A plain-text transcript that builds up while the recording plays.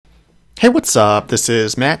Hey, what's up? This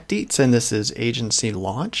is Matt Dietz, and this is Agency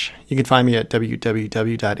Launch. You can find me at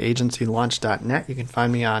www.agencylaunch.net. You can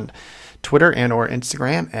find me on Twitter and or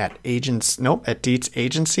Instagram at Dietz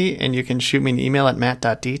Agency, and you can shoot me an email at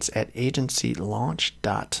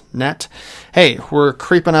matt.dietz@agencylaunch.net. Hey, we're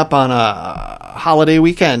creeping up on a holiday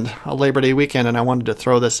weekend, a Labor Day weekend, and I wanted to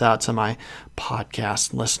throw this out to my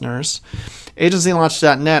podcast listeners.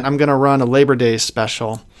 Agencylaunch.net, I'm going to run a Labor Day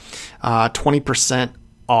special, 20%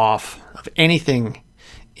 off of anything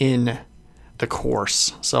in the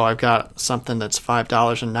course. So I've got something that's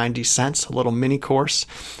 $5.90, a little mini course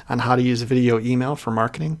on how to use video email for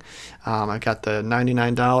marketing. I've got the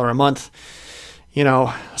 $99 a month,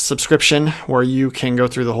 subscription where you can go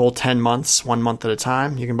through the whole 10 months, 1 month at a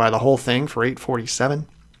time. You can buy the whole thing for $847.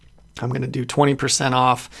 I'm going to do 20%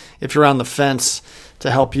 off if you're on the fence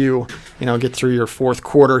to help you, get through your fourth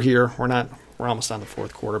quarter here. We're almost on the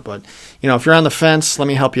fourth quarter, but if you're on the fence, let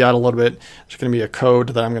me help you out a little bit. There's going to be a code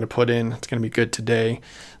that I'm going to put in. It's going to be good today.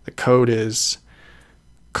 The code is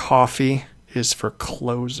coffee is for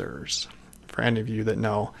closers. For any of you that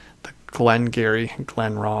know the Glenn Gary,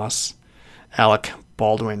 Glenn Ross, Alec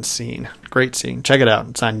Baldwin scene. Great scene. Check it out.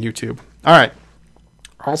 It's on YouTube. All right.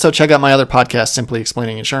 Also, check out my other podcast, Simply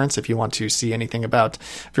Explaining Insurance, if you want to see anything if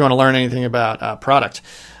you want to learn anything about product.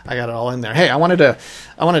 I got it all in there. Hey, I wanted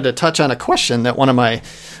to touch on a question that one of my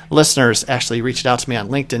listeners actually reached out to me on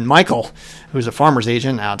LinkedIn. Michael, who's a farmer's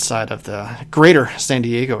agent outside of the greater San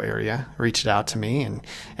Diego area, reached out to me and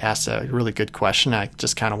asked a really good question. I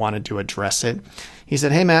just kind of wanted to address it. He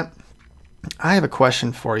said, "Hey, Matt, I have a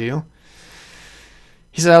question for you."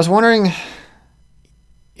 He said, "I was wondering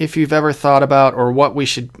if you've ever thought about or what we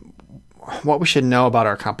should know about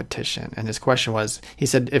our competition." And his question was, he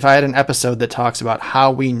said, if I had an episode that talks about how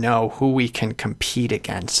we know who we can compete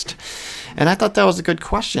against. And I thought that was a good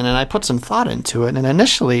question, and I put some thought into it. And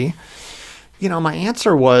initially, my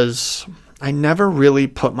answer was I never really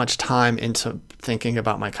put much time into thinking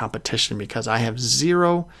about my competition because I have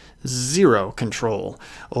zero control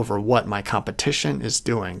over what my competition is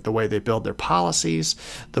doing, the way they build their policies,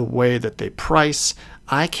 the way that they price.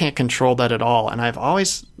 I can't control that at all. And I've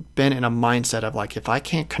always been in a mindset of if I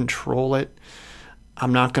can't control it,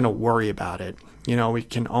 I'm not going to worry about it. We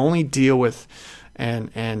can only deal with and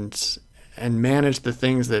manage the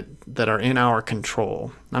things that are in our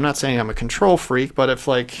control. I'm not saying I'm a control freak, but if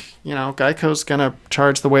Geico's going to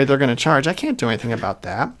charge the way they're going to charge, I can't do anything about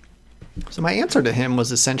that. So my answer to him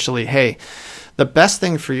was essentially, hey, the best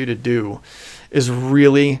thing for you to do is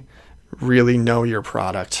really, really know your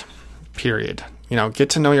product, period. Get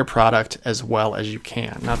to know your product as well as you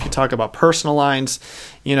can. Now, if you talk about personal lines,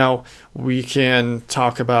 we can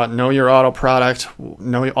talk about know your auto product,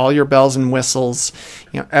 know all your bells and whistles.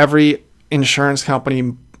 Every insurance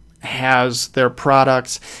company has their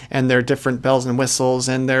products and their different bells and whistles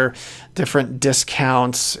and their different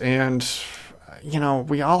discounts, and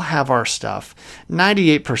we all have our stuff.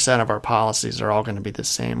 98% of our policies are all going to be the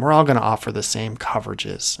same. We're all going to offer the same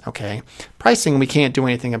coverages, okay? Pricing, we can't do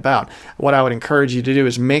anything about. What I would encourage you to do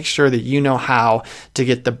is make sure that you know how to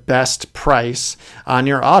get the best price on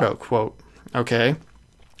your auto quote, okay?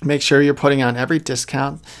 Make sure you're putting on every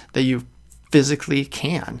discount that you physically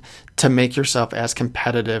can to make yourself as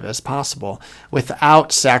competitive as possible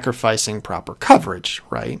without sacrificing proper coverage,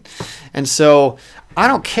 right? And so I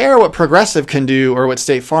don't care what Progressive can do or what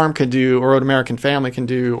State Farm can do or what American Family can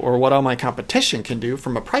do or what all my competition can do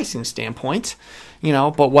from a pricing standpoint,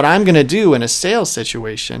 but what I'm going to do in a sales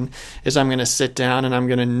situation is I'm going to sit down and I'm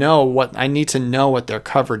going to know what I need to know what their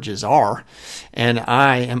coverages are. And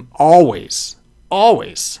I am always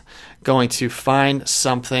going to find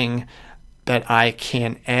something that I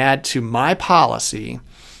can add to my policy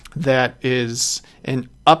that is an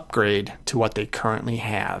upgrade to what they currently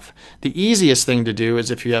have. The easiest thing to do is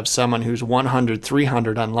if you have someone who's 100,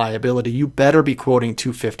 300 on liability, you better be quoting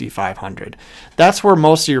 250, 500. That's where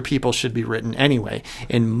most of your people should be written anyway,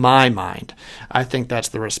 in my mind. I think that's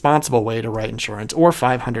the responsible way to write insurance, or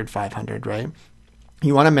 500, right?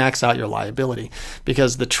 You want to max out your liability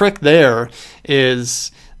because the trick there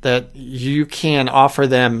is that you can offer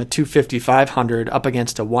them 250, 500 up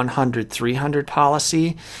against a 100, 300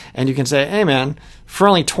 policy. And you can say, hey man, for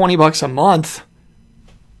only $20 a month,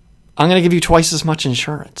 I'm going to give you twice as much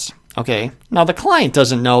insurance. Okay. Now the client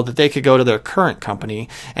doesn't know that they could go to their current company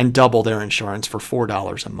and double their insurance for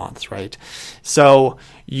 $4 a month, right? So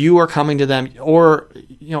you are coming to them, or,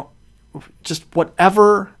 just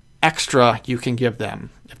whatever extra you can give them.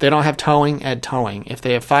 If they don't have towing, add towing. If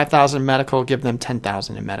they have $5,000 medical, give them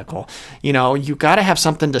 $10,000 in medical. You got to have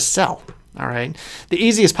something to sell. All right. The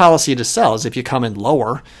easiest policy to sell is if you come in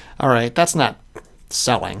lower. All right. That's not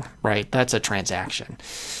selling, right? That's a transaction.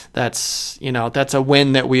 That's a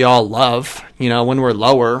win that we all love. When we're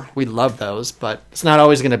lower, we love those, but it's not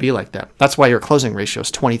always going to be like that. That's why your closing ratio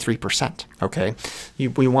is 23%, okay?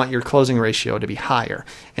 We want your closing ratio to be higher.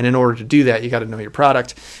 And in order to do that, you got to know your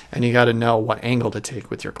product and you got to know what angle to take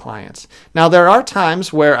with your clients. Now, there are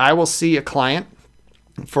times where I will see a client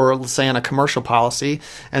for, let's say, on a commercial policy,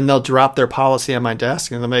 and they'll drop their policy on my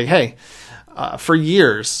desk and they'll be, hey, for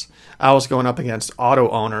years, I was going up against auto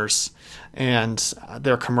owners and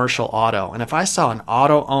their commercial auto. And if I saw an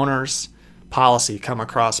auto owner's policy come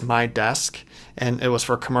across my desk and it was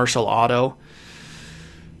for commercial auto,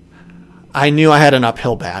 I knew I had an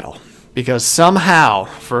uphill battle, because somehow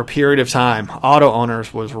for a period of time, auto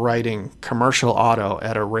owners was writing commercial auto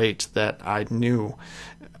at a rate that I knew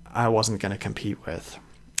I wasn't going to compete with.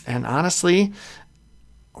 And honestly,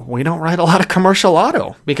 we don't write a lot of commercial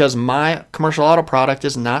auto because my commercial auto product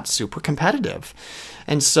is not super competitive.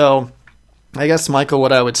 And so I guess, Michael,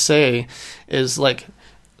 what I would say is, like,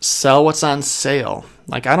 sell what's on sale.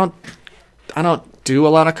 Like, I don't do a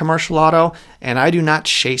lot of commercial auto, and I do not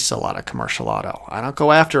chase a lot of commercial auto. I don't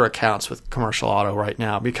go after accounts with commercial auto right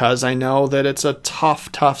now because I know that it's a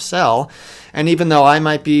tough sell. And even though I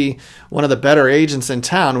might be one of the better agents in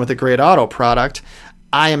town with a great auto product,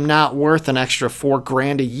 I am not worth an extra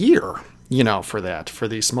 $4,000 a year, for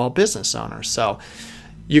these small business owners. So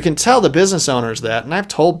you can tell the business owners that, and I've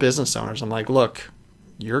told business owners, I'm like, look,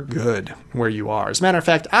 you're good where you are. As a matter of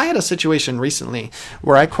fact, I had a situation recently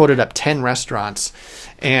where I quoted up 10 restaurants,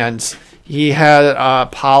 and he had a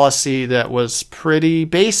policy that was pretty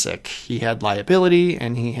basic. He had liability,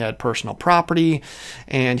 and he had personal property,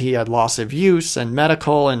 and he had loss of use and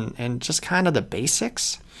medical and just kind of the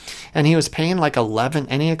basics. And he was paying like 11,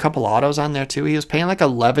 and he had a couple autos on there too. He was paying like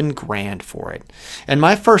 $11,000 for it. And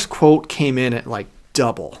my first quote came in at like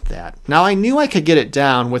double that. Now, I knew I could get it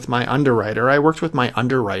down with my underwriter. I worked with my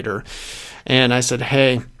underwriter, and I said,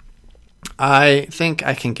 hey, I think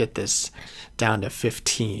I can get this down to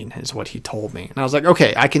 15 is what he told me. And I was like,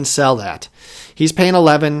 okay, I can sell that. He's paying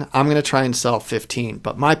 11. I'm going to try and sell 15.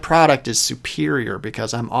 But my product is superior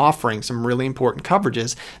because I'm offering some really important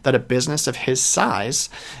coverages that a business of his size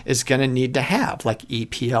is going to need to have, like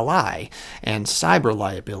EPLI and cyber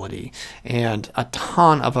liability and a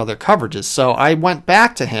ton of other coverages. So I went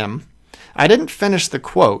back to him. I didn't finish the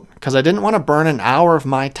quote because I didn't want to burn an hour of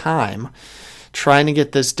my time trying to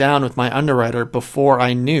get this down with my underwriter before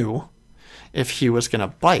I knew if he was going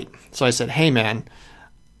to bite. So I said, hey man,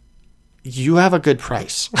 you have a good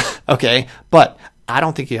price, okay? But I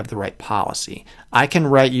don't think you have the right policy. I can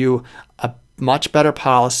write you a much better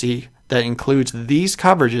policy that includes these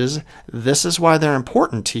coverages. This is why they're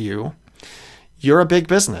important to you. You're a big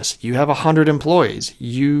business. You have 100 employees.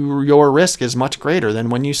 Your risk is much greater than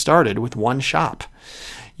when you started with one shop.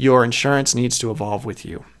 Your insurance needs to evolve with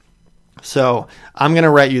you. So I'm going to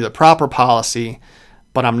write you the proper policy,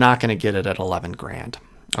 but I'm not going to get it at $11,000.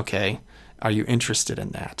 Okay? Are you interested in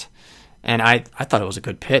that? And I thought it was a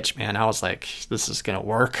good pitch, man. I was like, this is going to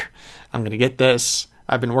work. I'm going to get this.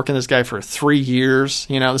 I've been working this guy for 3 years.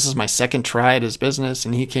 This is my second try at his business.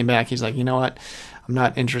 And he came back. He's like, you know what? I'm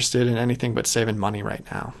not interested in anything but saving money right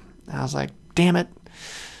now. And I was like, damn it.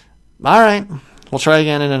 All right. We'll try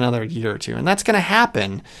again in another year or two. And that's going to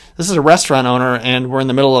happen. This is a restaurant owner, and we're in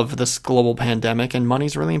the middle of this global pandemic, and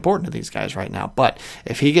money's really important to these guys right now. But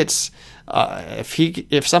if he gets,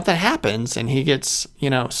 if something happens and he gets,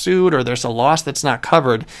 sued, or there's a loss that's not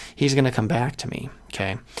covered, he's going to come back to me.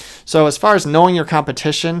 Okay. So as far as knowing your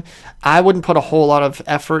competition, I wouldn't put a whole lot of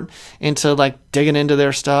effort into like digging into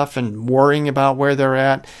their stuff and worrying about where they're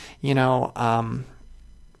at.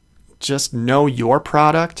 Just know your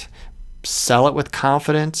product. Sell it with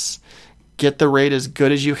confidence, get the rate as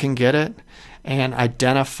good as you can get it, and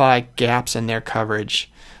identify gaps in their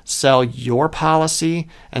coverage. Sell your policy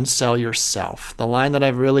and sell yourself. The line that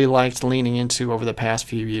I've really liked leaning into over the past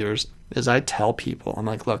few years is I tell people, I'm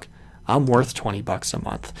like, look, I'm worth $20 a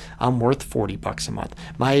month. I'm worth $40 a month.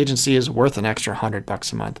 My agency is worth an extra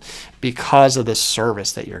 $100 a month because of the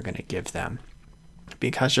service that you're going to give them.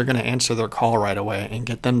 Because you're going to answer their call right away and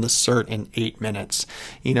get them the cert in 8 minutes.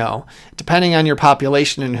 Depending on your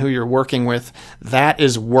population and who you're working with, that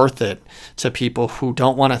is worth it to people who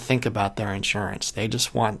don't want to think about their insurance. They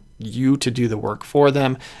just want you to do the work for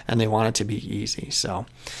them, and they want it to be easy. So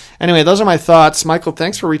anyway, those are my thoughts. Michael,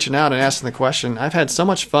 thanks for reaching out and asking the question. I've had so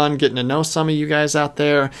much fun getting to know some of you guys out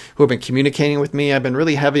there who have been communicating with me. I've been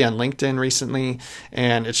really heavy on LinkedIn recently,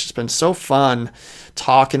 and it's just been so fun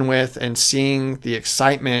talking with and seeing the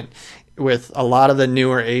excitement with a lot of the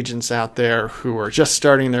newer agents out there who are just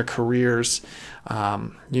starting their careers.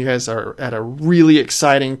 You guys are at a really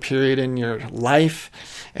exciting period in your life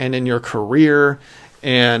and in your career.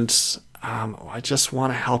 And I just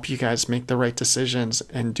want to help you guys make the right decisions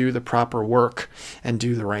and do the proper work and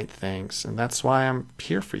do the right things. And that's why I'm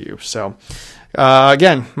here for you. So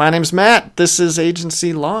again, my name's Matt. This is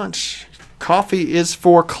Agency Launch. Coffee is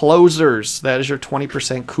for closers. That is your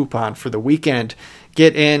 20% coupon for the weekend.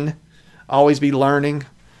 Get in, always be learning,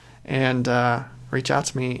 and reach out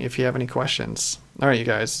to me if you have any questions. All right, you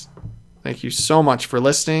guys. Thank you so much for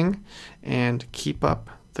listening, and keep up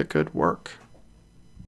the good work.